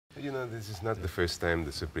You know, this is not the first time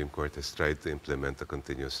the Supreme Court has tried to implement a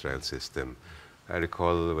continuous trial system. I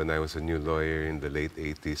recall when I was a new lawyer in the late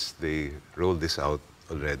 80s, they rolled this out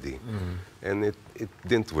already. And it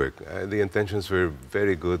didn't work. The intentions were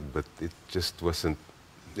very good, but it just wasn't,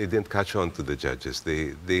 they didn't catch on to the judges.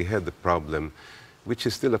 They had the problem, which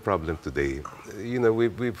is still a problem today. You know,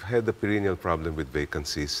 we've had a perennial problem with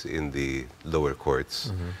vacancies in the lower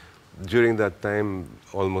courts. During that time,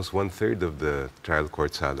 almost 1/3 of the trial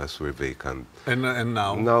court salas were vacant. And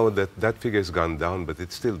now? Now that figure's gone down, but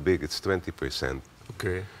it's still big. It's 20%.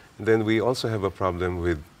 Okay. Then we also have a problem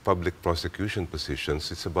with public prosecution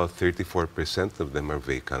positions. It's about 34% of them are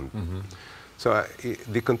vacant. So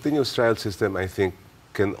the continuous trial system, I think,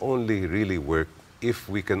 can only really work if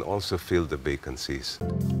we can also fill the vacancies.